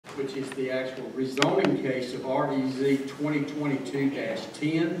which is the actual rezoning case of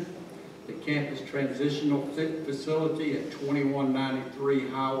REZ-2022-10, the campus transitional facility at 2193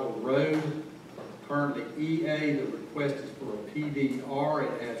 Howell Road. Currently EA, the request is for a PDR.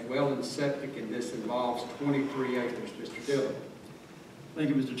 It has well and septic, and this involves 23 acres. Mr. Dillon. Thank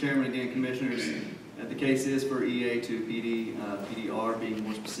you, Mr. Chairman. Again, Commissioners, the case is for EA to PDR, being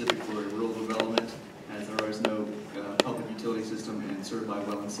more specific for a rural development, as there is no public utility system and certified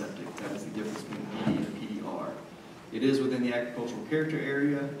well and septic. That is the difference between ED and PDR. It is within the agricultural character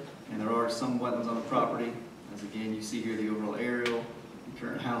area, and there are some wetlands on the property. As again, you see here the overall aerial, the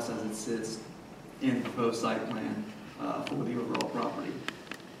current house as it sits in the proposed site plan for the overall property.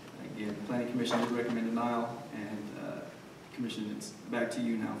 Again, the Planning Commission would recommend denial, and Commission, it's back to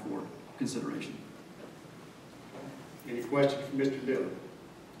you now for consideration. Any questions for Mr. Dillon?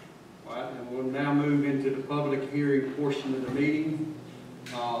 All right, and we'll now move into the public hearing portion of the meeting.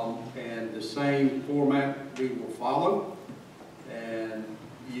 And the same format we will follow. And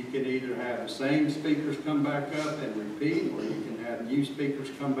you can either have the same speakers come back up and repeat, or you can have new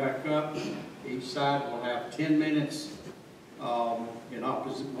speakers come back up. Each side will have 10 minutes.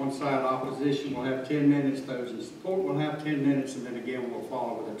 One side opposition will have 10 minutes. Those in support will have 10 minutes, and then again we'll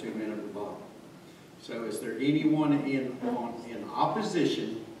follow with a 2-minute rebuttal. So, is there anyone in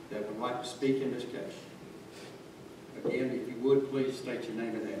opposition that would like to speak in this case? Again, if you would, please state your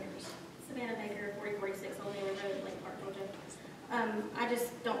name and address. Savannah Baker, 4046 Old Naylor Road, Lake Park, Georgia. I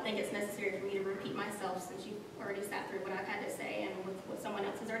just don't think it's necessary for me to repeat myself, since you've already sat through what I've had to say and what someone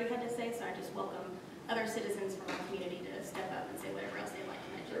else has already had to say. So I just welcome other citizens from our community to step up and say whatever else they'd like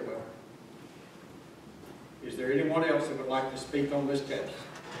to mention. Very well. Is there anyone else that would like to speak on this case?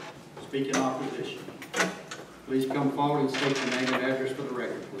 Speak in opposition. Please come forward and state your name and address for the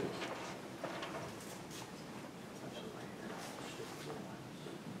record, please.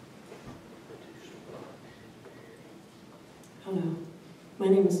 Hello, my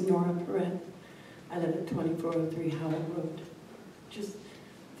name is Nora Perret. I live at 2403 Howell Road, just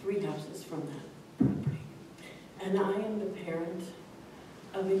 3 houses from that property. And I am the parent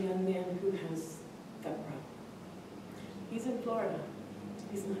of a young man who has that problem. He's in Florida.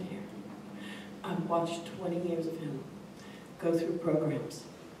 He's not here. I've watched 20 years of him go through programs.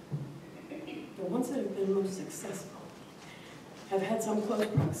 The ones that have been most successful have had some close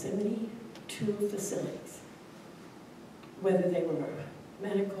proximity to facilities, whether they were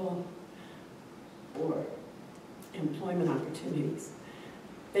medical or employment opportunities.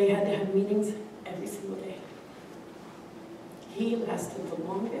 They had to have meetings every single day. He lasted the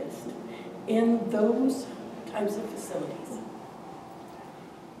longest in those types of facilities.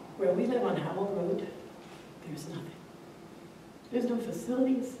 Where we live on Howell Road, there's nothing. There's no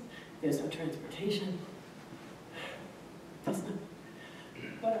facilities, there's no transportation, there's nothing.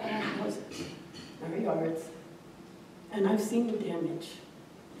 But our houses, our yards, and I've seen the damage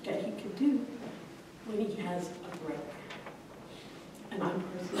that he can do when he has a break. And I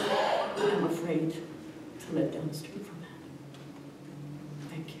personally am afraid to live down the street from that.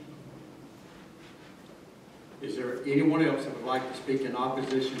 Thank you. Is there anyone else that would like to speak in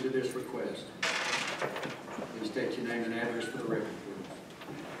opposition to this request? Please state your name and address for the record, please.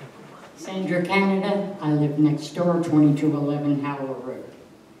 Sandra Canada. I live next door, 2211 Howell Road.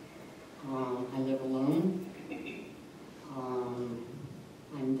 I live alone.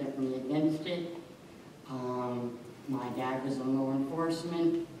 I'm definitely against it. My dad was in law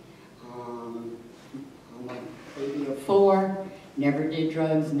enforcement. I'm a baby of 4, never did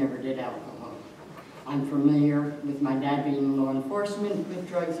drugs, never did alcohol. I'm familiar with my dad being in law enforcement with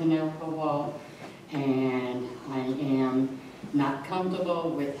drugs and alcohol, and I am not comfortable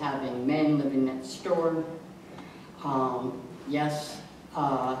with having men living next door. Yes,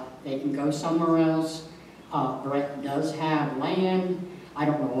 they can go somewhere else. Brett does have land. I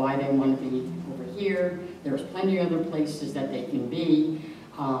don't know why they want to be over here. There's plenty of other places that they can be.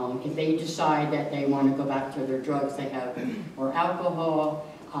 If they decide that they want to go back to their drugs they have or alcohol,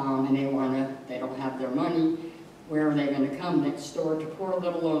 and they don't have their money, where are they going to come? Next door to poor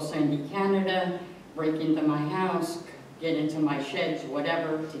little old Sandy, Canada, break into my house, get into my sheds,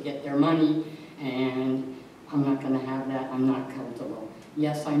 whatever, to get their money, and I'm not going to have that. I'm not comfortable.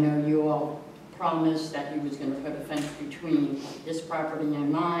 Yes, I know you all promised that he was going to put a fence between this property and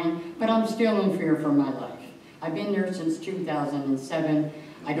mine, but I'm still in fear for my life. I've been there since 2007.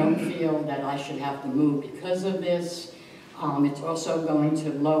 I don't feel that I should have to move because of this. It's also going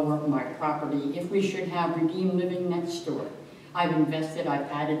to lower my property if we should have redeemed living next door. I've invested, I've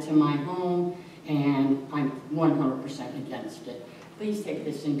added to my home, and I'm 100% against it. please take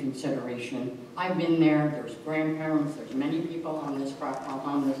this in consideration. I've been there, there's grandparents, there's many people on this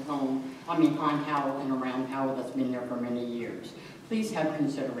home, on Howell and around Howell that's been there for many years. Please have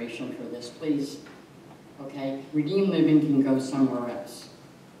consideration for this, please. Okay? Redeem Living can go somewhere else.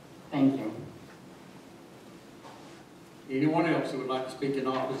 Thank you. Anyone else who would like to speak in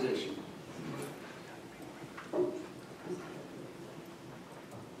opposition?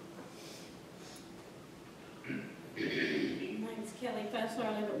 My name's Kelly Fessler.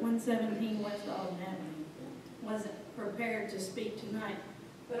 I live at 117 West Alden Avenue. Wasn't prepared to speak tonight,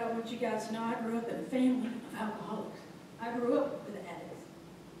 but I want you guys to know I grew up in a family of alcoholics. I grew up with addicts.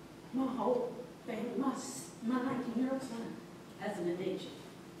 My whole family, my 19-year-old son has an addiction.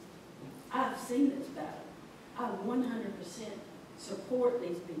 I've seen this battle. I 100% support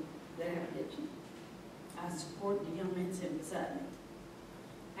these people that have addiction. I support the young man sitting beside me.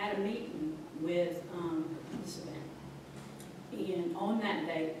 I had a meeting with Savannah. And on that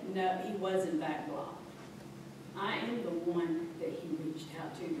day, no, he was in fact blocked. I am the one that he reached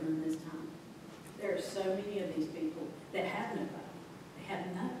out to during this time. There are so many of these people that have nobody. They have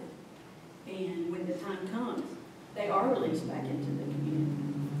nothing. And when the time comes, they are released back into the community.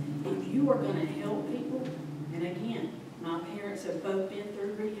 If you are going to help people, and again, my parents have both been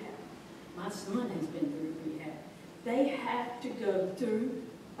through rehab. My son has been through rehab. They have to go through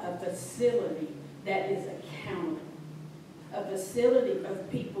a facility that is accountable. A facility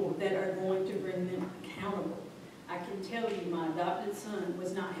of people that are going to bring them accountable. I can tell you my adopted son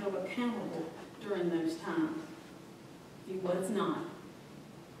was not held accountable during those times. He was not.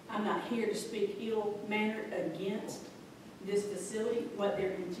 I'm not here to speak ill-mannered against this facility, what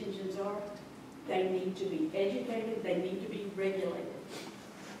their intentions are. They need to be educated. They need to be regulated.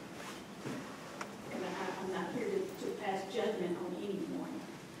 And I'm not here to pass judgment on anyone.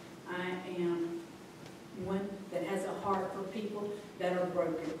 I am one that has a heart for people that are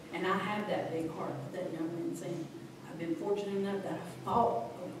broken. And I have that big heart that young man saying. I've been fortunate enough that I fought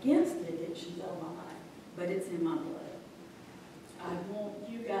against the addictions all my life, but it's in my blood. I want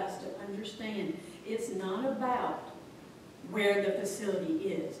you guys to understand it's not about where the facility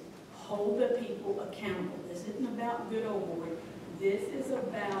is. Hold the people accountable. This isn't about good old boy. This is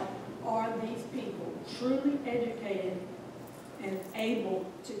about, are these people truly educated and able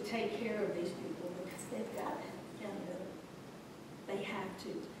to take care of these people, because they've got accountability. They have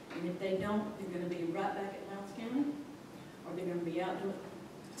to. And if they don't, they're going to be right back at Lowndes County, or they're going to be out doing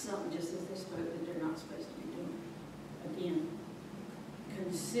something just as they're supposed that they're not supposed to be doing. Again,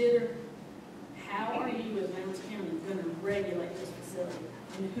 consider how are you as Lowndes County going to regulate this facility,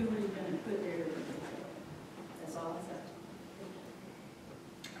 and who are you going to put there to regulate it? That's all I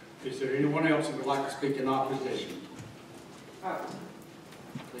say. Is there anyone else who would like to speak in opposition?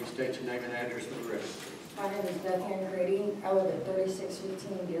 Please state your name and address for the record. My name is Beth Ann Grady. I live at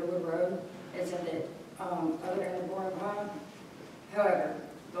 3615 Deerwood Road. It's at the other end of Boring Pond. However,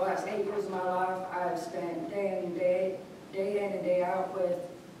 the last 8 years of my life, I've spent day in and day out with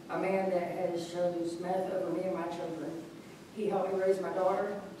a man that has chose meth over me and my children. He helped me raise my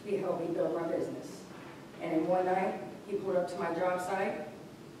daughter. He helped me build my business. And in one night, he pulled up to my job site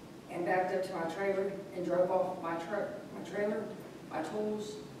and backed up to my trailer and drove off my truck, my trailer, my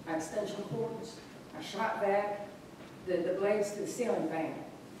tools, my extension cords, my shop vac, the blades to the ceiling fan.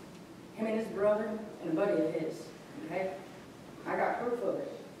 Him and his brother and a buddy of his, okay? I got proof of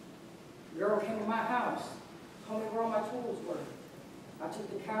it. The girl came to my house, told me where all my tools were. I took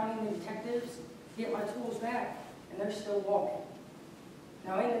the county and the detectives to get my tools back, and they're still walking.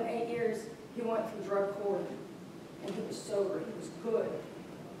 Now, in them 8 years, he went through drug court, and he was sober. He was good.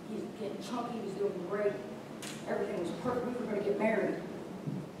 He's getting chunky. He was doing great. Everything was perfect. We were going to get married.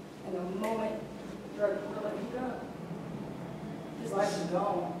 And the moment drug court let him go, his life was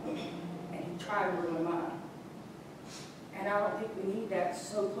gone, and he tried to ruin mine. And I don't think we need that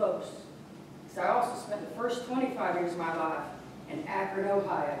so close. Because I also spent the first 25 years of my life in Akron,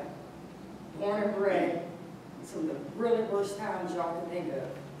 Ohio, born and bred in some of the really worst towns y'all can think of.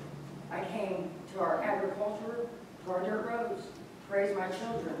 I came to our agriculture, to our dirt roads, to raise my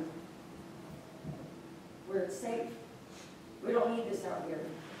children, where it's safe. We don't need this out here.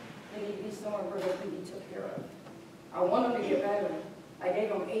 They need to be somewhere where they can be took care of. I want them to get better. I gave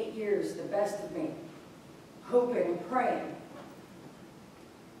them 8 years, the best of me, hoping and praying.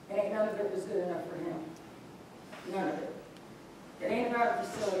 And ain't none of it was good enough for him. None of it. It ain't about a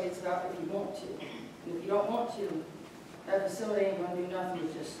facility, it's about if you want to. And if you don't want to, that facility ain't going to do nothing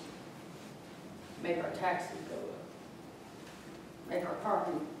but just make our taxes go up. Make our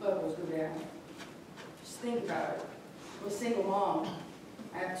property levels go down. Just think about it. I'm a single mom.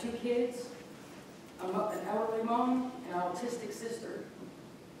 I have 2 kids. I'm an elderly mom, and an autistic sister.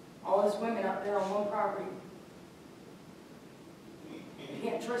 All these women out there on one property. You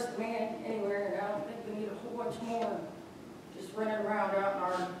can't trust a man anywhere, and I don't think we need a whole bunch more just running around out in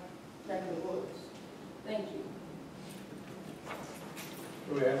our neck of the woods. Thank you.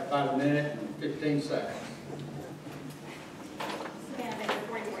 We have about a minute and 15 seconds. Savannah Baker,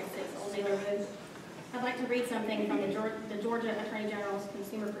 4046 Old Naylor Road. I'd like to read something from the Georgia Attorney General's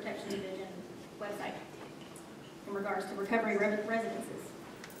Consumer Protection Division website in regards to recovery residences.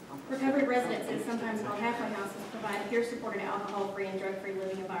 Recovery residences, sometimes called halfway houses, provide peer-supported alcohol-free and drug-free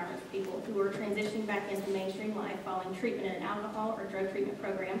living environments for people who are transitioning back into mainstream life following treatment in an alcohol or drug treatment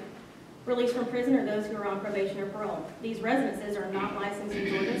program, released from prison, or those who are on probation or parole. These residences are not licensed in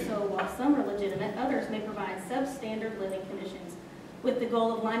Georgia, so while some are legitimate, others may provide substandard living conditions with the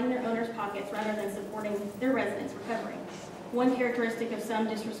goal of lining their owners' pockets rather than supporting their residents' recovery. One characteristic of some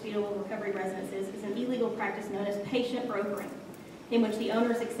disreputable recovery residences is an illegal practice known as patient brokering, in which the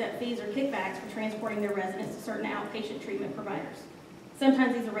owners accept fees or kickbacks for transporting their residents to certain outpatient treatment providers.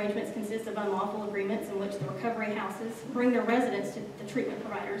 Sometimes these arrangements consist of unlawful agreements in which the recovery houses bring their residents to the treatment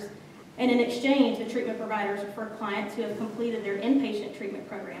providers, and in exchange, the treatment providers refer clients who have completed their inpatient treatment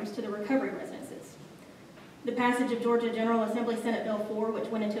programs to the recovery residences. The passage of Georgia General Assembly Senate Bill 4, which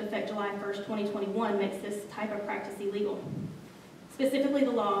went into effect July 1st, 2021, makes this type of practice illegal. Specifically,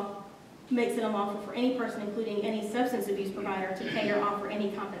 the law makes it unlawful for any person, including any substance abuse provider, to pay or offer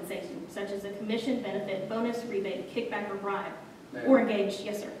any compensation, such as a commission, benefit, bonus, rebate, kickback, or bribe, or engage.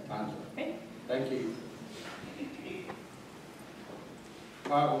 Yes, sir. Okay. Thank you.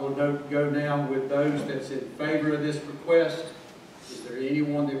 All right, we'll go down with those that's in favor of this request. Is there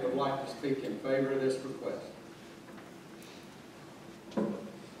anyone that would like to speak in favor of this request?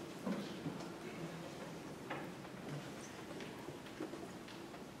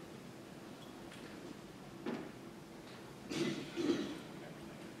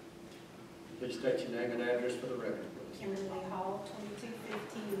 Please state your name and address for the record, please. Kimberly Howell,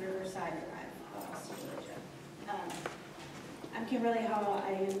 2215 Riverside Drive, Boston, Georgia. I'm Kimberly Howell.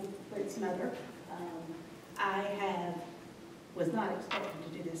 I am Britt's mother. Was not expecting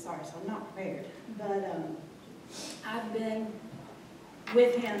to do this, sorry, so I'm not prepared. But I've been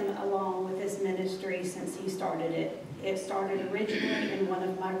with him along with this ministry since he started it. It started originally in one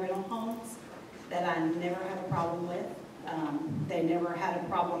of my rental homes that I never had a problem with. They never had a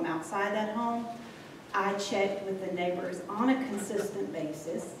problem outside that home. I checked with the neighbors on a consistent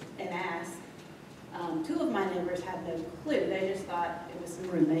basis and asked. Two of my neighbors had no clue. They just thought it was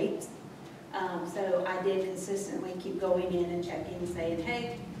some roommates. So I did consistently keep going in and checking, saying,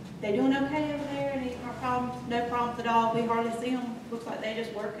 hey, they doing okay over there? Any problems? No problems at all. We hardly see them. Looks like they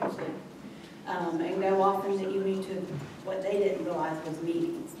just work and sleep. And go off in the evening to what they didn't realize was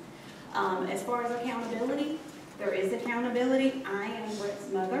meetings. As far as accountability, there is accountability. I am Britt's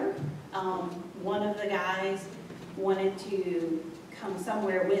mother. One of the guys wanted to come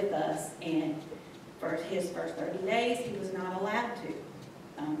somewhere with us, and for his first 30 days, he was not allowed to.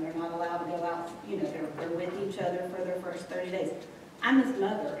 They're not allowed to go out, you know, they're with each other for their first 30 days. I'm his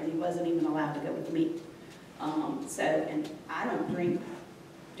mother, and he wasn't even allowed to go with me. And I don't drink,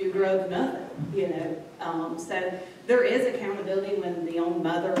 do drugs, nothing, you know. So there is accountability when the own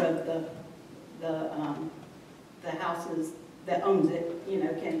mother of the houses that owns it, you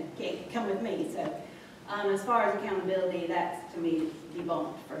know, can't come with me. So as far as accountability, that's to me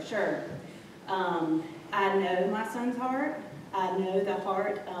debunked for sure. I know my son's heart. I know the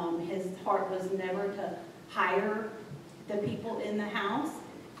heart. His heart was never to hire the people in the house,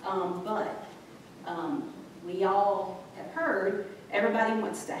 but we all have heard everybody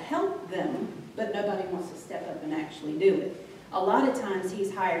wants to help them, but nobody wants to step up and actually do it. A lot of times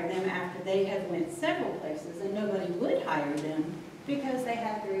he's hired them after they have went several places, and nobody would hire them because they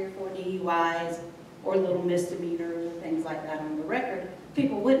have 3 or 4 DUIs or little misdemeanors or things like that on the record.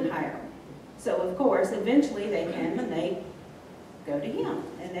 People wouldn't hire them. So of course, eventually they come and they go to him,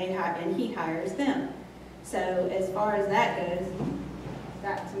 and he hires them. So as far as that goes,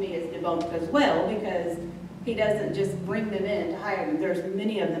 that to me is debunked as well, because he doesn't just bring them in to hire them. There's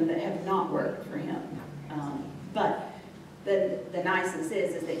many of them that have not worked for him. But the nicest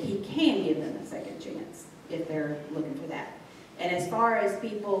is that he can give them a second chance if they're looking for that. And as far as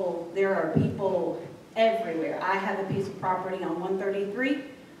people, there are people everywhere. I have a piece of property on 133.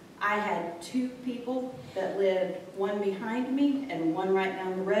 I had 2 people that lived, one behind me and one right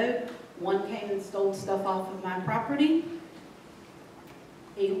down the road. One came and stole stuff off of my property.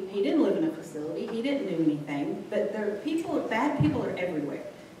 He didn't live in a facility. He didn't do anything. But there are people, bad people are everywhere.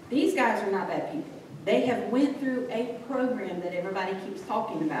 These guys are not bad people. They have went through a program that everybody keeps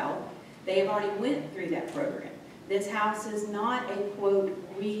talking about. They have already went through that program. This house is not a, quote,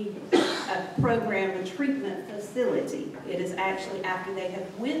 a program, a treatment facility. It is actually after they have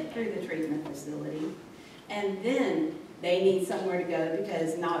went through the treatment facility, and then they need somewhere to go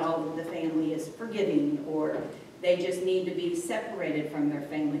because not all of the family is forgiving, or they just need to be separated from their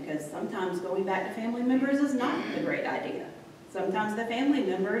family, because sometimes going back to family members is not a great idea. Sometimes the family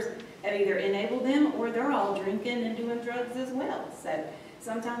members have either enabled them or they're all drinking and doing drugs as well. So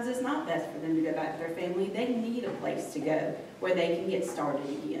sometimes it's not best for them to go back to their family. They need a place to go where they can get started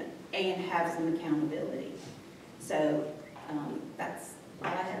again and have some accountability. So that's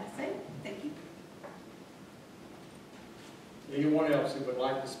all I have to say. Thank you. Anyone else who would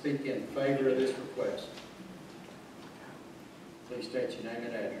like to speak in favor of this request? Please state your name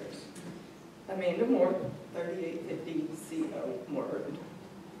and address. Amanda Moore, 3850 CO Moore Road.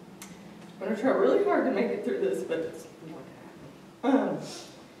 I'm going to try really hard to make it through this, but it's not going to happen.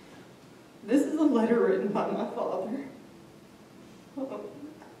 This is a letter written by my father. I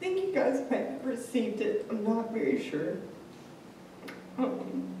think you guys may have received it. I'm not very sure.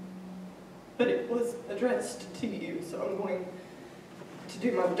 But it was addressed to you, so I'm going to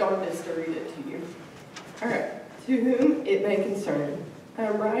do my darndest to read it to you. All right. To whom it may concern, I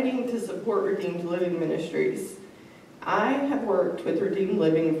am writing to support Redeemed Living Ministries. I have worked with Redeemed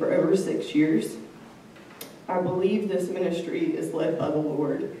Living for over 6 years. I believe this ministry is led by the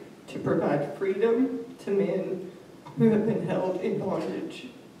Lord to provide freedom to men who have been held in bondage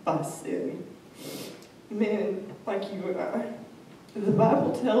by sin. Men like you and I. The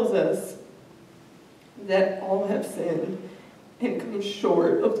Bible tells us that all have sinned and come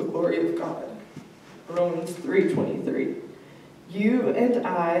short of the glory of God. Romans 3:23. You and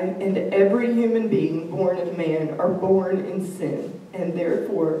I and every human being born of man are born in sin, and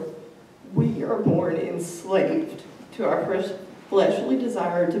therefore we are born enslaved to our fleshly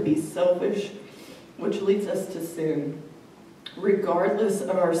desire to be selfish, which leads us to sin. Regardless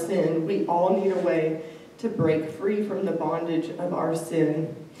of our sin, we all need a way to break free from the bondage of our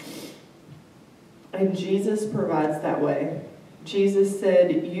sin. And Jesus provides that way. Jesus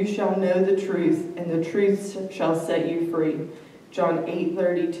said, you shall know the truth, and the truth shall set you free. John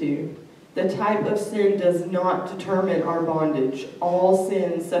 8:32. The type of sin does not determine our bondage. All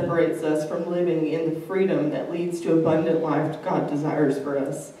sin separates us from living in the freedom that leads to abundant life God desires for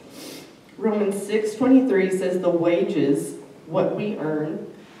us. Romans 6:23 says the wages, what we earn,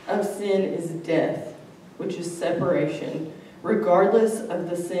 of sin is death, which is separation. Regardless of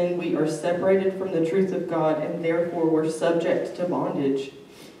the sin, we are separated from the truth of God, and therefore we're subject to bondage.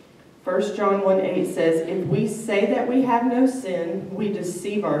 1 John 1:8 says, if we say that we have no sin, we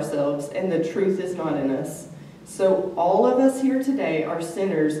deceive ourselves, and the truth is not in us. So all of us here today are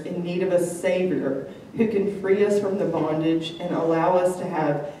sinners in need of a Savior who can free us from the bondage and allow us to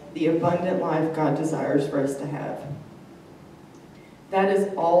have the abundant life God desires for us to have. That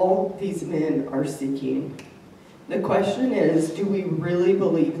is all these men are seeking. The question is, do we really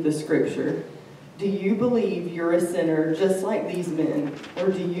believe the Scripture? Do you believe you're a sinner just like these men? Or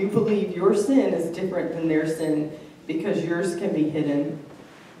do you believe your sin is different than their sin because yours can be hidden?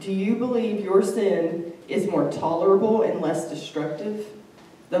 Do you believe your sin is more tolerable and less destructive?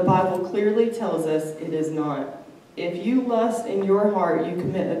 The Bible clearly tells us it is not. If you lust in your heart, you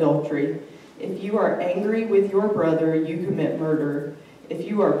commit adultery. If you are angry with your brother, you commit murder. If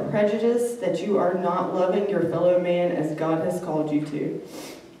you are prejudiced that you are not loving your fellow man as God has called you to.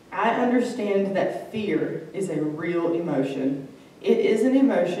 I understand that fear is a real emotion. It is an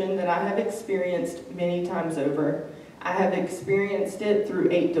emotion that I have experienced many times over. I have experienced it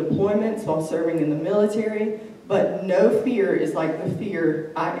through 8 deployments while serving in the military, but no fear is like the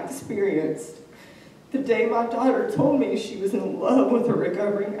fear I experienced the day my daughter told me she was in love with a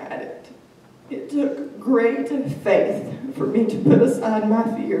recovering addict. It took great faith for me to put aside my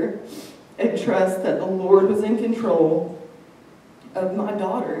fear and trust that the Lord was in control of my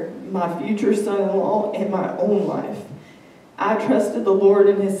daughter, my future son-in-law, and my own life. I trusted the Lord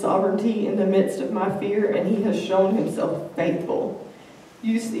in His sovereignty in the midst of my fear, and He has shown Himself faithful.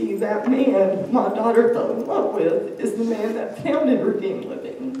 You see, that man my daughter fell in love with is the man that founded Redeemed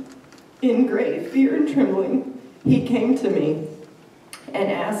Living. In great fear and trembling, he came to me and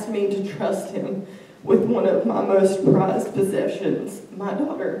asked me to trust him with one of my most prized possessions, my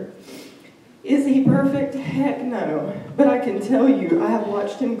daughter. Is he perfect? Heck no. But I can tell you, I have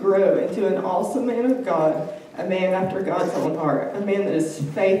watched him grow into an awesome man of God, a man after God's own heart, a man that is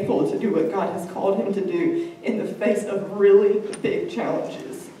faithful to do what God has called him to do in the face of really big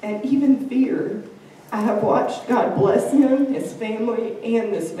challenges and even fear. I have watched God bless him, his family,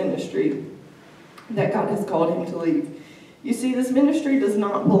 and this ministry that God has called him to lead. You see, this ministry does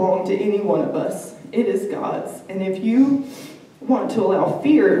not belong to any one of us. It is God's. And if you want to allow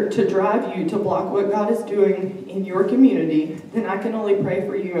fear to drive you to block what God is doing in your community, then I can only pray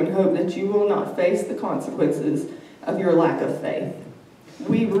for you and hope that you will not face the consequences of your lack of faith.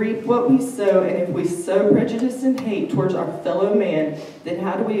 We reap what we sow, and if we sow prejudice and hate towards our fellow man, then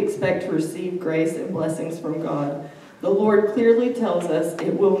how do we expect to receive grace and blessings from God? The Lord clearly tells us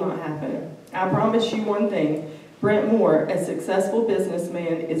it will not happen. I promise you one thing, Brent Moore, a successful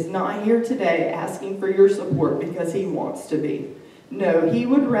businessman, is not here today asking for your support because he wants to be. No, he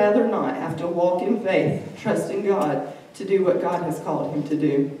would rather not have to walk in faith, trusting God to do what God has called him to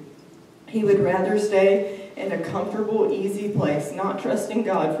do. He would rather stay in a comfortable, easy place, not trusting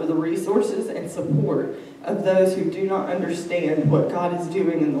God for the resources and support of those who do not understand what God is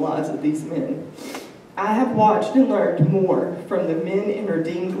doing in the lives of these men. I have watched and learned more from the men in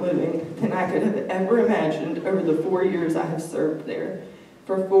Redeemed Living than I could have ever imagined over the 4 years I have served there.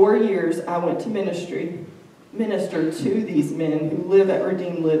 For 4 years, I went to ministered to these men who live at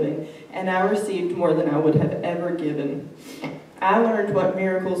Redeemed Living, and I received more than I would have ever given. I learned what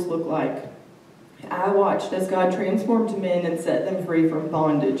miracles look like. I watched as God transformed men and set them free from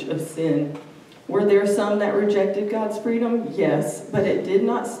bondage of sin. Were there some that rejected God's freedom? Yes, but it did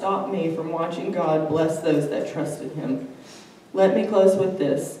not stop me from watching God bless those that trusted him. Let me close with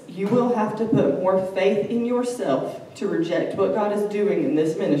this. You will have to put more faith in yourself to reject what God is doing in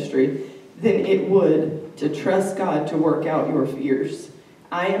this ministry than it would to trust God to work out your fears.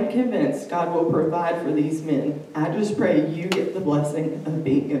 I am convinced God will provide for these men. I just pray you get the blessing of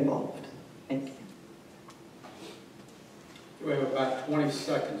being involved. Thank you. We have about 20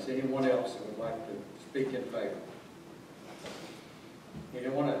 seconds. Anyone else that would like to speak in favor?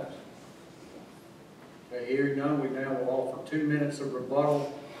 Anyone else? Okay, hearing none, we now will offer 2 minutes of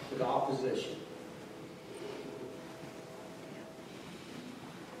rebuttal to the opposition.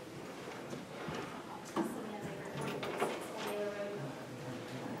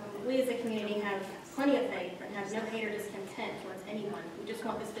 We as a community have plenty of faith and have no hate or discontent towards anyone. We just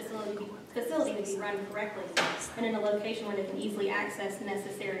want this facility to be run correctly and in a location where they can easily access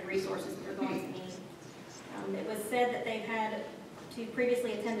necessary resources that they're going to need. It was said that they've had to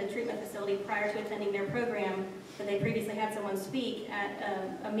previously attend a treatment facility prior to attending their program, but they previously had someone speak at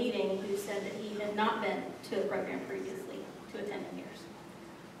a meeting who said that he had not been to a program previously to attend theirs.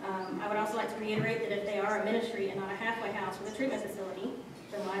 I would also like to reiterate that if they are a ministry and not a halfway house with a treatment facility,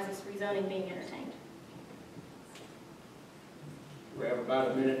 then why is this rezoning being entertained? We have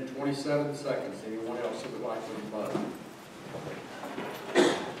about 1 minute and 27 seconds. Anyone else who would like to rebut?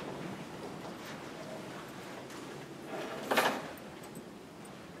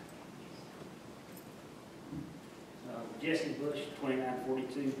 Jesse Bush,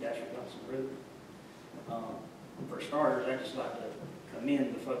 2942 Road. For starters, I'd just like to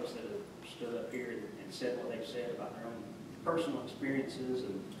commend the folks that have stood up here and said what they've said about their own personal experiences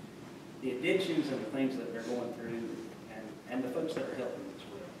and the addictions and the things that they're going through, and the folks that are helping as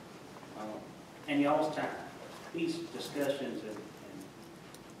well. And y'all's time, these discussions and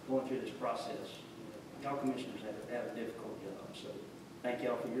going through this process, y'all commissioners have a difficult job. So thank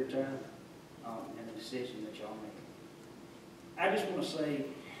y'all for your time and the decision that y'all make. I just want to say,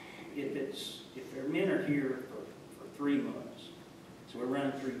 if their men are here for 3 months, so we're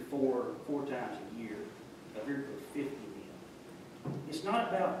running through four times a year, a group of 50 men. It's not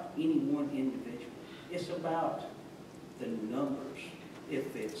about any one individual. It's about the numbers.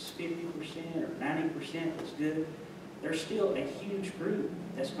 If it's 50% or 90% that's good, there's still a huge group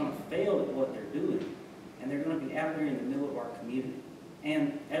that's going to fail at what they're doing, and they're going to be out there in the middle of our community.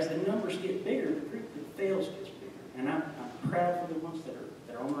 And as the numbers get bigger, the group that fails gets bigger. And I'm proud for the ones that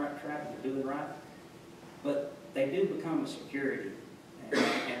are on the right track and they're doing right, but they do become a security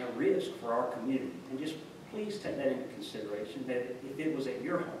and a risk for our community. And just please take that into consideration, that if it was at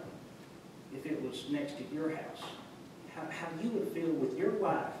your home, if it was next to your house, how you would feel with your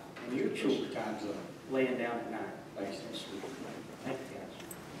wife and your children laying down at night. Thank you, guys.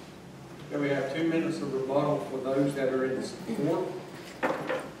 Okay, we have 2 minutes of rebuttal for those that are in support.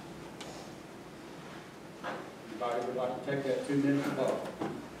 Anybody would like to take that 2 minute rebuttal?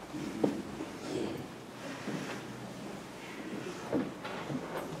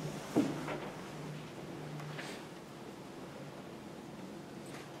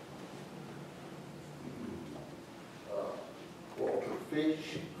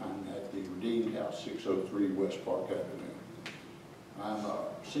 Fish. I'm at the Redeemed House, 603 West Park Avenue. I'm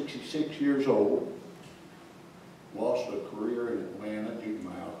 66 years old, lost a career in Atlanta due to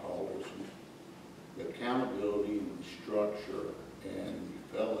my alcoholism. The accountability and the structure and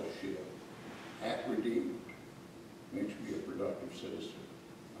the fellowship at Redeemed makes me a productive citizen.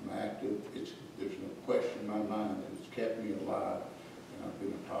 I'm active. There's no question in my mind that it's kept me alive, and I've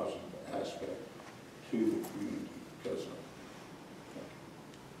been a positive aspect to the community because of it.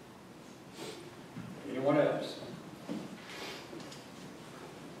 Anyone else?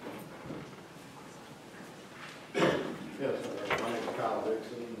 Yes, my name is Kyle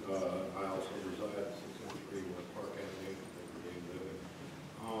Dixon. I also reside at 603 West Park Avenue, everyday living.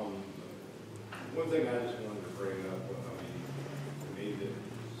 One thing I just wanted to bring up, to me, that it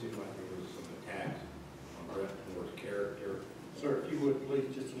seemed like there was some attacks on Brett Moore's character. Sir, if you would, please,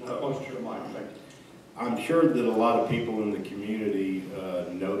 just a little closer to the mic, thank you. I'm sure that a lot of people in the community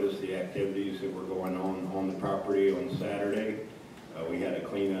noticed the activities that were going on the property on Saturday. We had a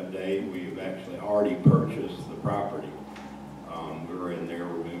cleanup day. We've actually already purchased the property. We were in there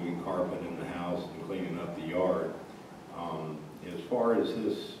removing carpet in the house and cleaning up the yard. As far as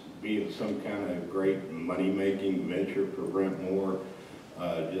this being some kind of great money-making venture for Brent Moore,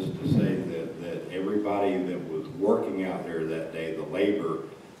 just to say that everybody that was working out there that day, the labor,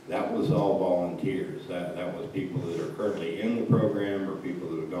 that was all volunteers. That was people that are currently in the program or people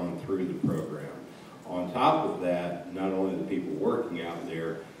that have gone through the program. On top of that, not only the people working out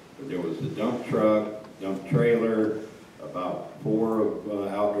there, but there was the dump truck, dump trailer, about 4 of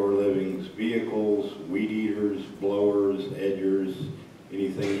outdoor living's vehicles, weed eaters, blowers, edgers,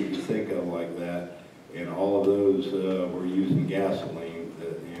 anything you can think of like that. And all of those were using gasoline,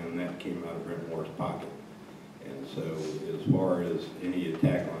 and that came out of Brent Moore's pocket. And so as far as any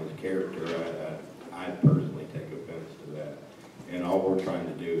attack on his character, I personally take offense to that. And all we're trying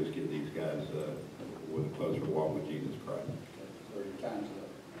to do is get these guys with a closer walk with Jesus Christ. So your time's up.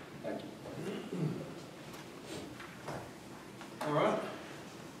 Thank you. All right.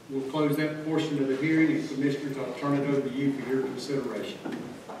 We'll close that portion of the hearing, and Commissioners, I'll turn it over to you for your consideration.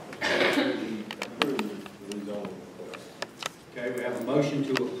 Okay, we have a motion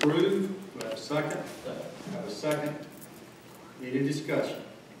to approve. Do we have a second? We have a second. Any discussion?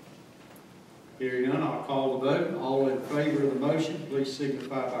 Hearing none, I'll call the vote. All in favor of the motion, please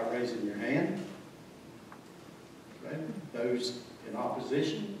signify by raising your hand. Okay. Those in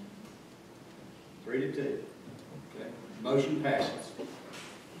opposition? 3-2. Okay. Motion passes.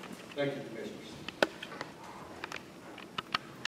 Thank you, Commissioners.